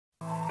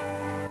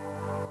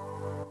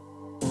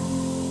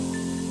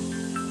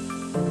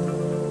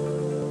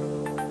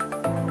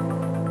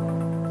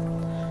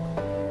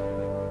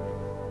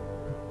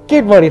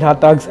Good morning, hot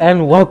dogs,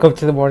 and welcome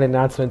to the morning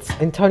announcements.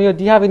 Antonio,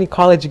 do you have any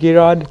college gear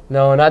on?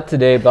 No, not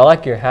today, but I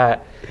like your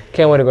hat.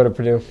 Can't wait to go to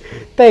Purdue.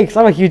 Thanks,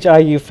 I'm a huge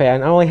IU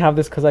fan. I only have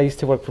this because I used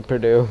to work for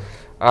Purdue.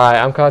 Alright,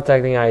 I'm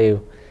contacting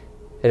IU.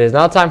 It is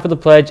now time for the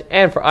pledge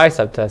and for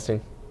ISEP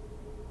testing.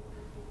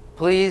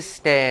 Please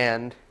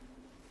stand.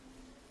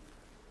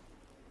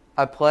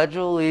 I pledge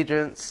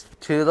allegiance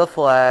to the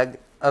flag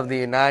of the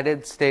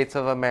United States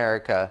of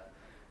America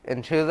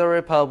and to the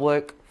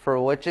republic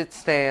for which it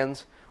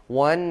stands,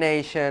 one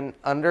nation,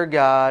 under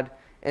God,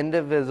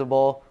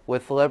 indivisible,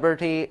 with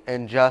liberty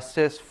and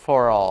justice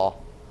for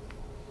all.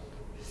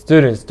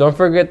 Students, don't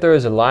forget there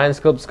is a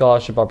Lions Club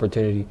scholarship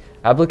opportunity.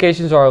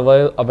 Applications are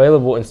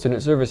available in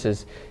student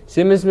services.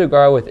 See Ms.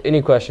 McGuire with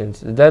any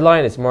questions. The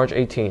deadline is March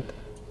 18th.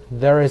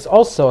 There is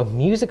also a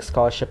music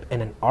scholarship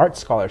and an art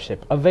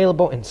scholarship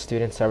available in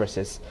student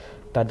services.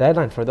 The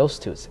deadline for those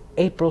two is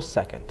April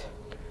 2nd.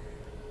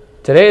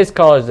 Today is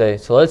college day,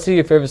 so let's see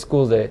your favorite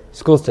schools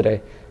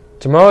today.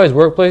 Tomorrow is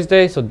workplace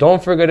day, so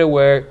don't forget to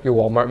wear your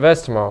Walmart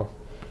vest tomorrow.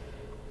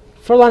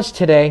 For lunch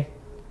today,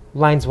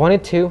 lines 1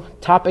 and 2,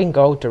 Top and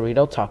Go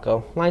Dorito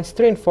Taco. Lines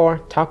 3 and 4,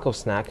 Taco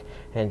Snack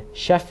and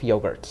Chef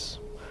Yogurts.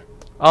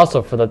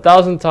 Also, for the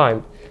 1,000th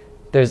time,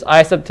 there's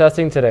ISEP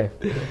testing today.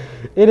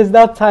 It is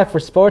now time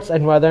for sports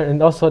and weather,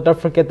 and also don't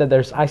forget that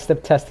there's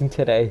ISEP testing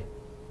today.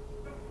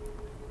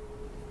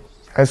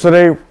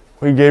 Yesterday,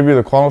 we gave you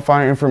the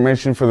qualifying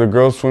information for the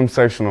girls swim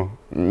sectional.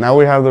 Now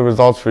we have the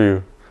results for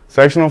you.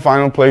 Sectional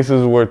final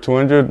places were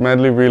 200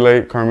 medley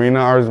relay, Carmina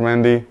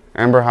Arzmendi,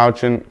 Amber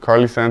Houchin,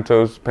 Carly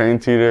Santos, Payne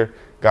Teeter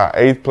got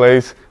 8th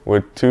place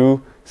with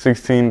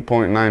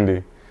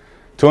 2:16.90.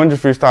 200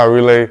 freestyle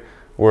relay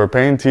were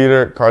Payne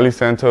Teeter, Carly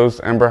Santos,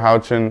 Amber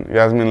Houchin,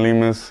 Yasmin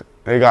Limas.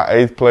 They got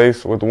 8th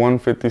place with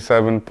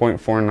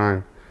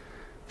 1:57.49.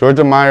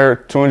 Georgia Meyer,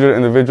 200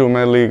 individual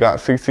medley, got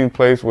 16th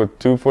place with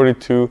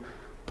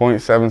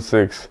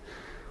 2:42.76.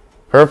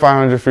 Her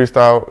 500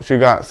 freestyle, she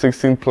got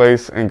 16th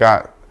place and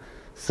got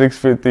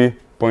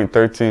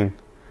 6:50.13.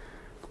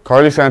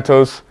 Carly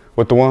Santos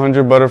with the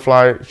 100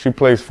 butterfly, she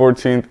placed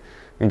 14th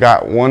and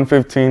got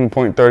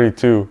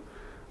 1:15.32.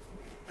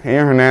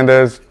 Ian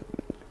Hernandez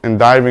in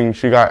diving,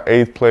 she got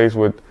 8th place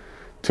with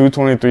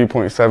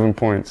 2:23.7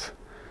 points.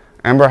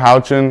 Amber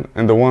Houchin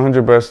in the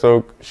 100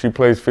 breaststroke, she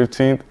placed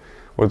 15th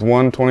with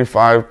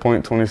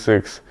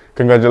 1:25.26.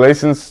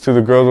 Congratulations to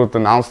the girls with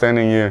an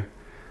outstanding year.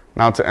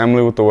 Now to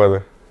Emily with the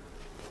weather.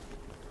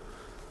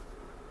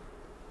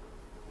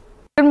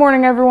 Good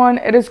morning, everyone.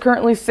 It is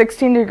currently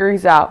 16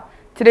 degrees out.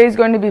 Today is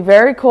going to be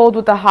very cold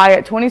with a high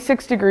at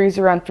 26 degrees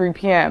around 3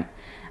 p.m.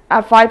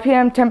 At 5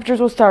 p.m.,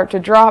 temperatures will start to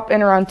drop,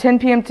 and around 10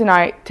 p.m.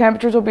 tonight,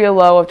 temperatures will be a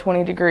low of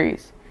 20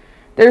 degrees.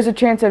 There is a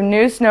chance of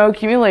new snow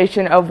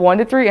accumulation of 1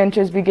 to 3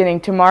 inches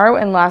beginning tomorrow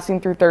and lasting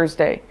through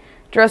Thursday.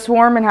 Dress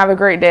warm and have a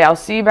great day. I'll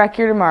see you back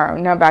here tomorrow.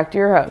 Now back to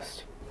your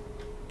host.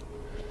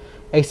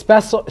 A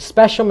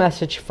special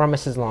message from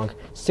Mrs. Long.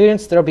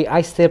 Students, there will be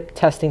ISEP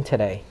testing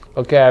today.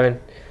 Okay, Evan.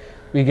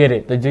 We get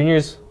it. The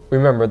juniors,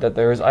 remember that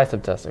there is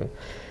ISEP testing.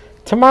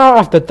 Tomorrow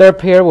after third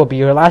period will be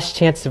your last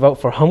chance to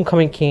vote for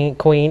Homecoming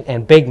Queen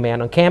and Big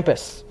Man on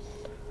campus.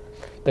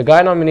 The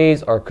guy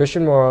nominees are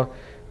Christian Mora,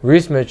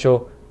 Reese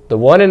Mitchell, the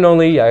one and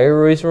only Yair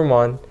Ruiz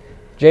Roman,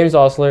 James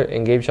Osler,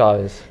 and Gabe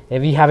Chavez.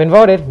 If you haven't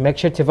voted, make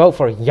sure to vote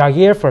for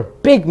Yair for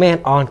Big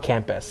Man on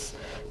campus.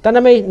 The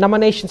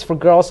nominations for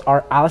girls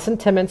are Allison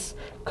Timmons,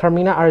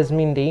 Carmina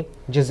Arzmendi,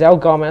 Giselle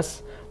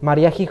Gomez,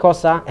 Maria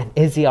Hijosa, and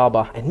Izzy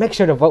Alba. And make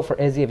sure to vote for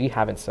Izzy if you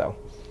haven't so.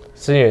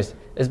 Seniors,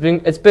 it's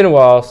been a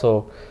while,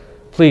 so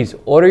please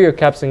order your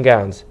caps and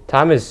gowns.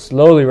 Time is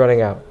slowly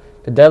running out.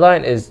 The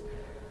deadline is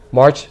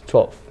March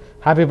 12th.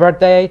 Happy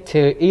birthday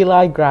to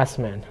Eli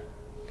Grassman.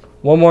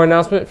 One more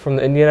announcement from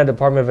the Indiana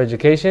Department of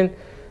Education.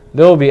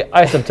 There will be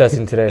ISEP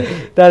testing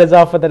today. That is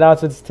all for the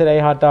announcements today,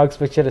 hot dogs.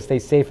 Make sure to stay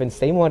safe and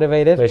stay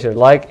motivated. Make sure to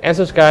like and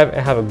subscribe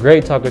and have a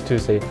great Taco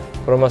Tuesday.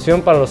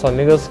 Promoción para los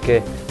amigos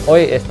que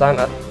hoy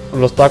están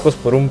los tacos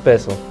por $1.